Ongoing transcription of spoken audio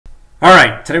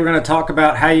Alright, today we're going to talk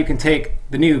about how you can take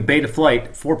the new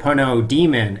Betaflight 4.0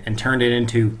 D-Min and turn it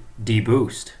into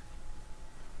D-Boost.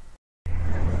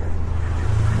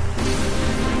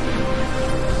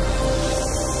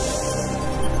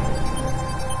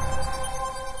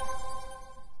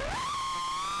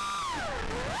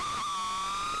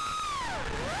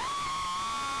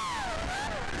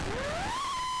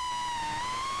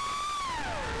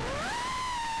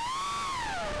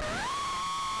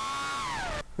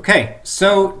 Okay,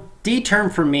 so D-Term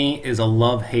for me is a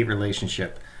love-hate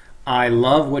relationship. I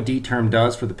love what D-Term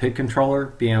does for the PID controller,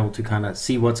 being able to kind of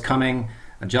see what's coming,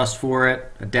 adjust for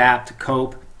it, adapt,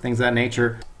 cope, things of that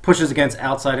nature. Pushes against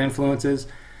outside influences,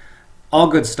 all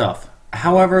good stuff.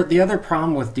 However, the other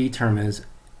problem with D-Term is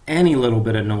any little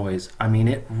bit of noise. I mean,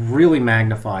 it really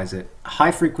magnifies it.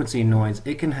 High frequency noise,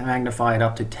 it can magnify it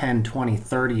up to 10, 20,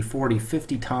 30, 40,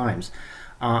 50 times.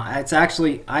 It's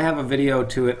actually, I have a video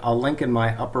to it. I'll link in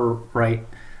my upper right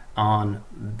on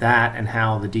that and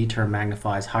how the D-Term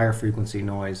magnifies higher frequency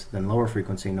noise than lower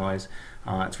frequency noise.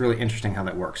 It's really interesting how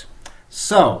that works.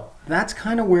 So that's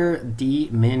kind of where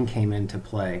D-Min came into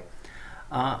play.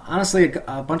 Honestly,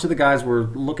 a bunch of the guys were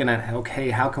looking at, okay,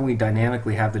 how can we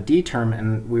dynamically have the D-Term,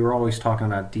 and we were always talking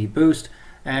about D-Boost.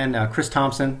 And Chris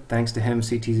Thompson, thanks to him,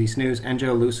 CTZ Snooze, and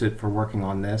Joe Lucid for working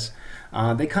on this.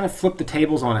 They kind of flipped the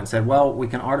tables on it and said, well, we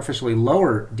can artificially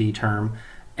lower D-Term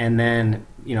and then,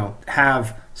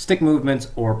 have stick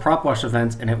movements or prop wash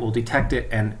events, and it will detect it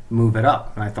and move it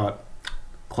up. And I thought,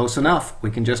 close enough. We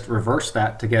can just reverse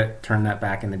that to turn that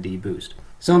back into D-Boost.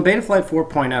 So in Betaflight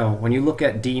 4.0, when you look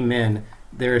at D-Min,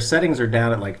 their settings are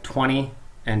down at like 20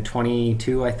 and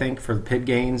 22, I think, for the PID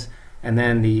gains, and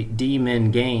then the D-Min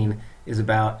gain is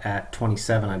about at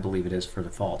 27, I believe it is, for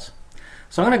defaults.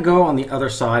 So I'm going to go on the other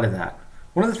side of that.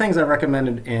 One of the things I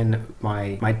recommended in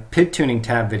my PID tuning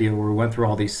tab video where we went through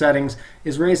all these settings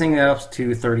is raising it up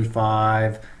to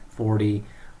 35, 40.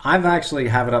 I've actually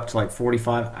have it up to like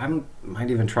 45. I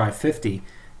might even try 50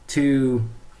 to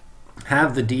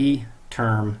have the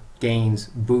D-Term gains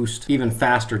boost even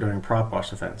faster during prop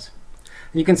wash events.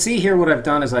 And you can see here what I've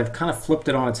done is I've kind of flipped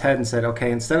it on its head and said,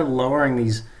 okay, instead of lowering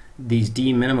these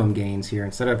D minimum gains here,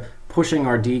 instead of pushing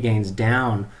our D gains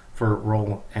down for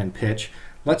roll and pitch,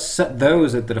 let's set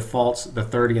those at the defaults, the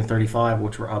 30 and 35,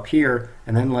 which were up here,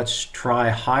 and then let's try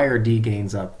higher D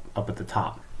gains up at the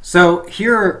top. So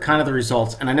here are kind of the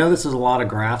results, and I know this is a lot of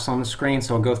graphs on the screen,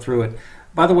 so I'll go through it.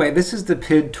 By the way, this is the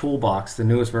PID toolbox, the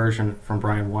newest version from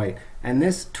Brian White, and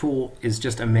this tool is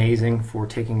just amazing for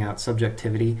taking out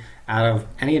subjectivity out of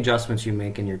any adjustments you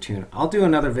make in your tune. I'll do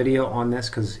another video on this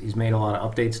because he's made a lot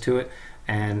of updates to it,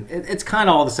 and it's kind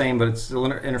of all the same, but the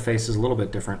interface is a little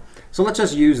bit different. So let's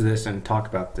just use this and talk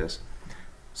about this.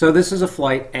 So this is a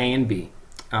flight A and B.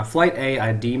 Flight A, I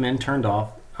had D-Min turned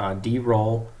off, D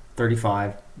roll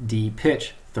 35, D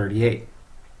pitch 38.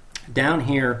 Down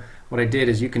here, what I did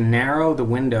is you can narrow the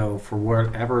window for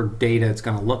whatever data it's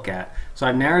going to look at. So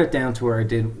I've narrowed it down to where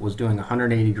I was doing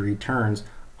 180-degree turns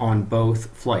on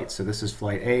both flights. So this is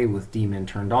flight A with D-Min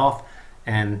turned off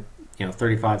and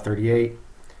 35, 38.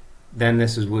 Then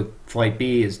this is with flight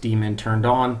B is D-Min turned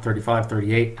on, 35,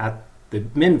 38 at the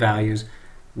min values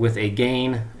with a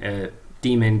gain, a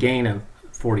D-Min gain of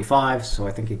 45. So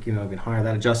I think it can even higher.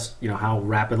 That adjusts how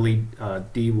rapidly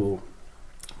D will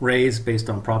raise based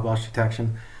on prop wash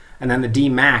detection. And then the D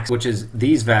max, which is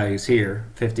these values here,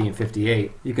 50 and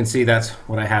 58, you can see that's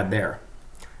what I had there.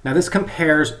 Now this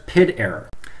compares PID error.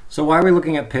 So why are we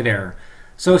looking at PID error?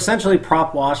 So essentially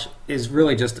prop wash is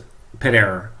really just PID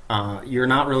error. You're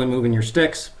not really moving your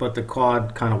sticks, but the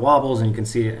quad kind of wobbles, and you can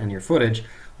see it in your footage.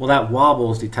 Well, that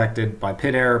wobble is detected by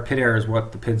PID error. PID error is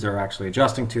what the PIDs are actually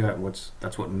adjusting to.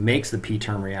 That's what makes the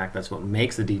P-term react. That's what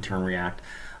makes the D-term react.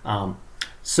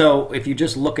 So if you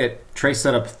just look at Trace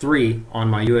Setup 3 on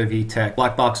my uavtech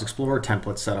Black Box Explorer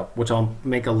template setup, which I'll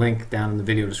make a link down in the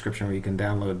video description where you can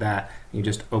download that. You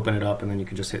just open it up and then you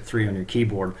can just hit 3 on your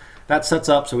keyboard. That sets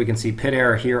up so we can see PID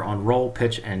error here on roll,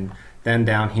 pitch, and then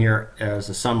down here as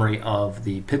a summary of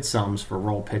the PID sums for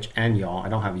roll, pitch, and yaw. I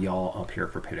don't have yaw up here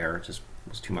for PID error, it just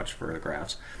was too much for the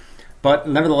graphs. But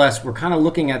nevertheless, we're kind of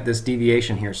looking at this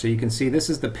deviation here. So you can see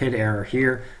this is the PID error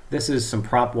here. This is some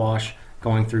prop wash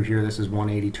going through here. This is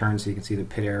 180 turns, so you can see the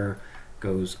PID error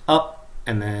goes up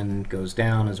and then goes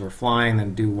down as we're flying,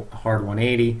 then do hard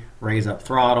 180, raise up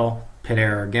throttle, PID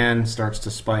error again, starts to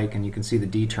spike, and you can see the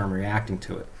D-term reacting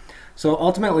to it. So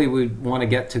ultimately we want to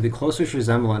get to the closest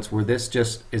resemblance where this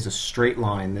just is a straight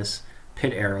line, this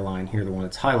PID error line here, the one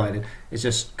that's highlighted, is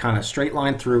just kind of straight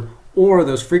line through, or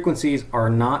those frequencies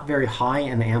are not very high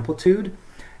in amplitude,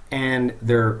 and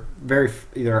their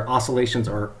oscillations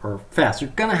are fast.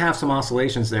 You're going to have some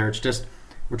oscillations there. It's just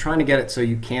we're trying to get it so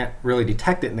you can't really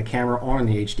detect it in the camera or in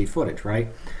the HD footage, right?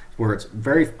 Where it's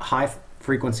very high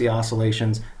frequency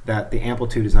oscillations that the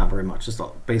amplitude is not very much, just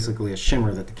basically a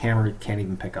shimmer that the camera can't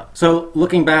even pick up. So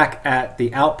looking back at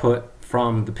the output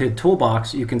from the PID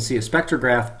toolbox, you can see a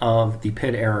spectrograph of the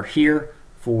PID error here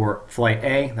for flight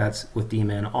A, that's with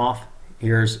D-min off.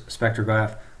 Here's a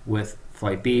spectrograph with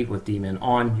flight B with D-min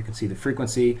on. You can see the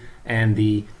frequency and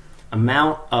the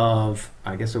amount of,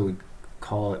 I guess I would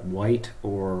call it white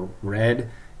or red,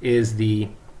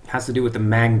 has to do with the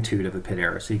magnitude of the PID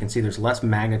error. So you can see there's less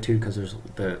magnitude because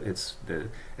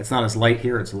it's not as light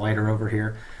here, it's lighter over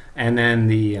here. And then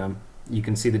you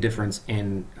can see the difference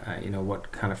in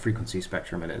what kind of frequency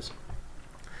spectrum it is.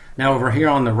 Now over here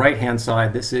on the right hand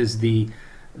side, this is the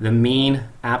mean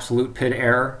absolute PID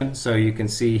error. So you can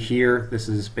see here, this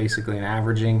is basically an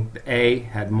averaging. The A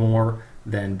had more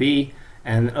than B,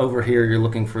 and over here you're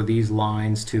looking for these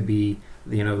lines to be,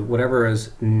 whatever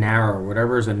is narrow,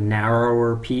 whatever is a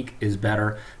narrower peak is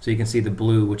better. So you can see the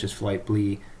blue, which is flight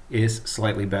B, is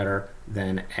slightly better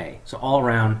than A. So all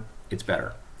around, it's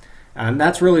better. And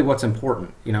that's really what's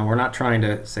important. We're not trying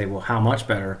to say, well, how much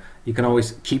better. You can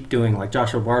always keep doing, like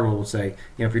Joshua Bardwell will say,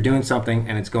 if you're doing something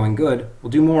and it's going good,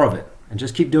 we'll do more of it. And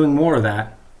just keep doing more of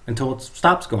that until it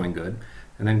stops going good,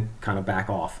 and then kind of back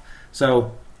off.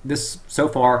 So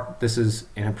far, this is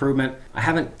an improvement. I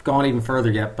haven't gone even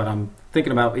further yet, but I'm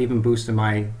thinking about even boosting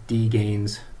my D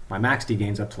gains, my max D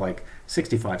gains up to like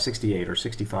 65, 68, or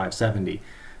 65, 70,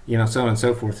 so on and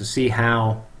so forth, to see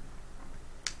how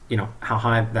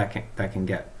high that can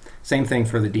get. Same thing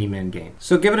for the D-min gain.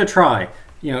 So give it a try.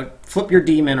 Flip your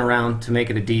D-min around to make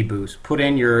it a D boost. Put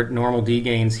in your normal D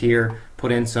gains here.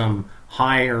 Put in some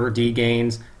higher D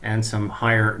gains and some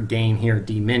higher gain here,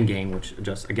 D-min gain, which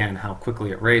just again how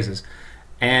quickly it raises,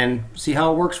 and see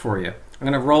how it works for you. I'm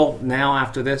going to roll now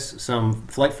after this some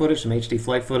flight footage, some HD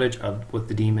flight footage with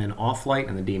the D-min off flight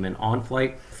and the D-min on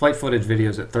flight. Flight footage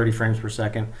videos at 30 frames per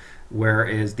second,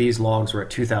 whereas these logs are at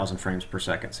 2,000 frames per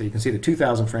second. So you can see the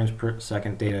 2,000 frames per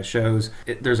second data shows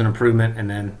there's an improvement, and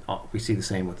then we see the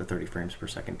same with the 30 frames per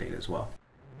second data as well.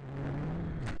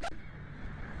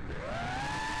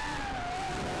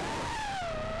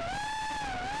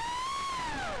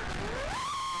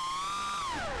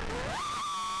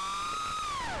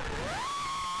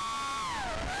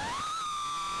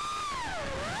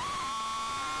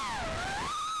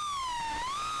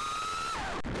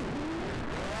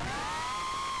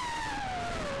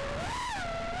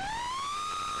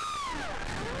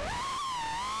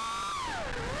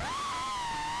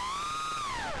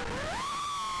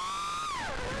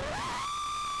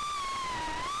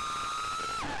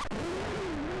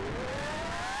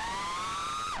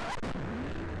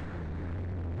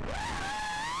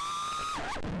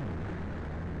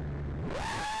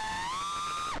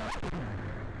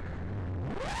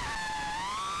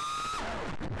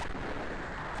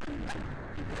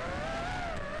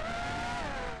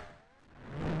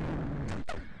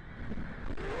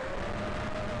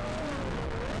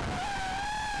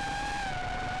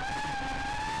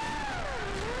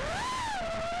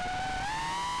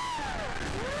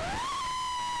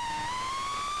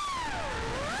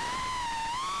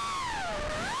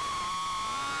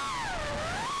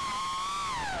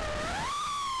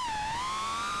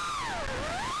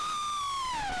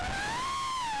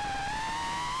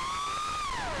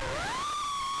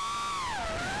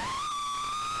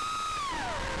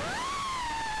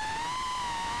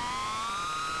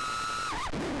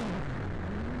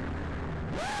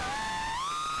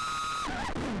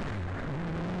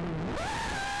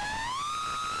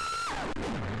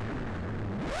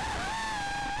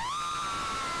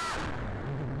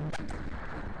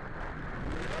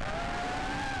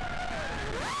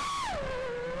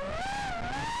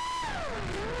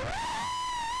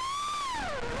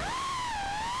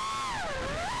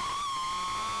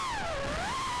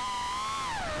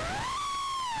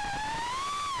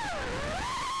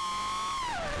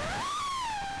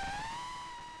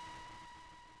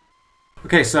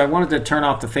 Okay, so I wanted to turn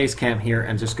off the face cam here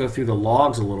and just go through the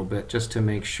logs a little bit just to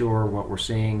make sure what we're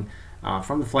seeing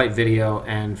from the flight video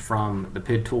and from the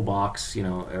PID toolbox,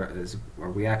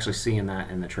 are we actually seeing that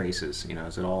in the traces?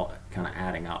 Is it all kind of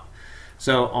adding up?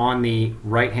 So on the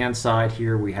right hand side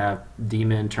here we have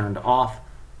D-min turned off.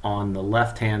 On the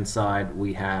left hand side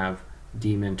we have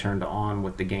D-min turned on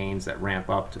with the gains that ramp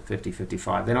up to 50,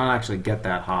 55. They don't actually get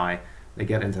that high. They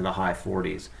get into the high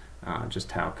 40s,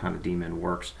 just how kind of D-min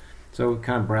works. So we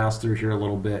kind of browse through here a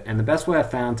little bit, and the best way I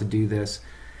found to do this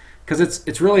because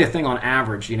it's really a thing on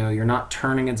average. You know, you're not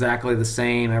turning exactly the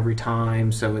same every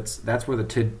time, so that's where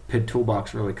the PID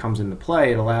toolbox really comes into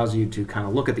play. It allows you to kind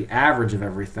of look at the average of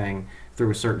everything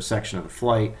through a certain section of the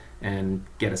flight and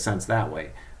get a sense that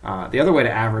way. The other way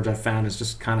to average I've found is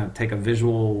just kind of take a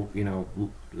visual,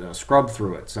 scrub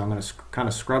through it. So I'm going to kind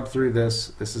of scrub through this.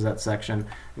 This is that section.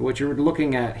 What you're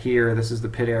looking at here, this is the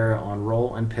PID area on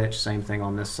roll and pitch, same thing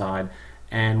on this side.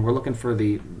 And we're looking for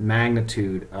the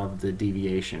magnitude of the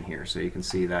deviation here. So you can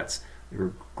see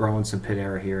we're growing some PID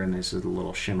area here, and this is a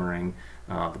little shimmering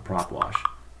the prop wash.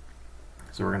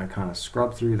 So we're going to kind of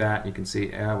scrub through that. You can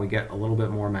see we get a little bit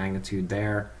more magnitude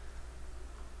there.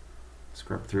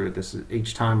 Scrub through it. This is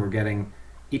each time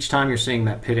you're seeing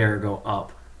that PID area go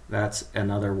up, that's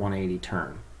another 180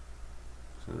 turn.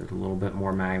 So there's a little bit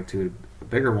more magnitude, a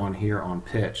bigger one here on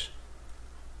pitch.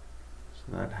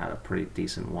 So that had a pretty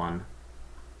decent one.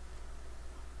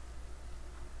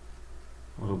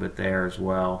 A little bit there as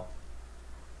well.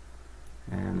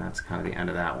 And that's kind of the end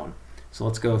of that one. So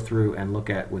let's go through and look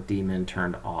at what D-min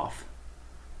turned off.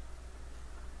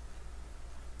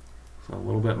 So a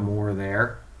little bit more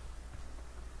there.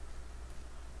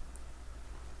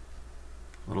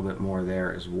 A little bit more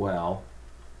there as well.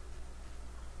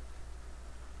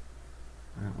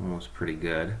 That one was pretty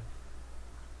good.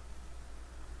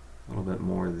 A little bit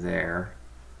more there.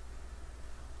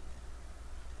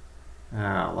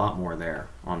 A lot more there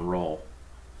on roll.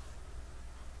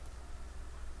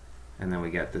 And then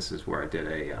we get, this is where I did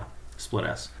a split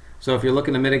S. So if you're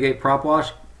looking to mitigate prop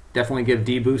wash, definitely give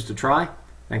D-Boost a try.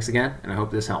 Thanks again, and I hope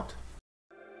this helped.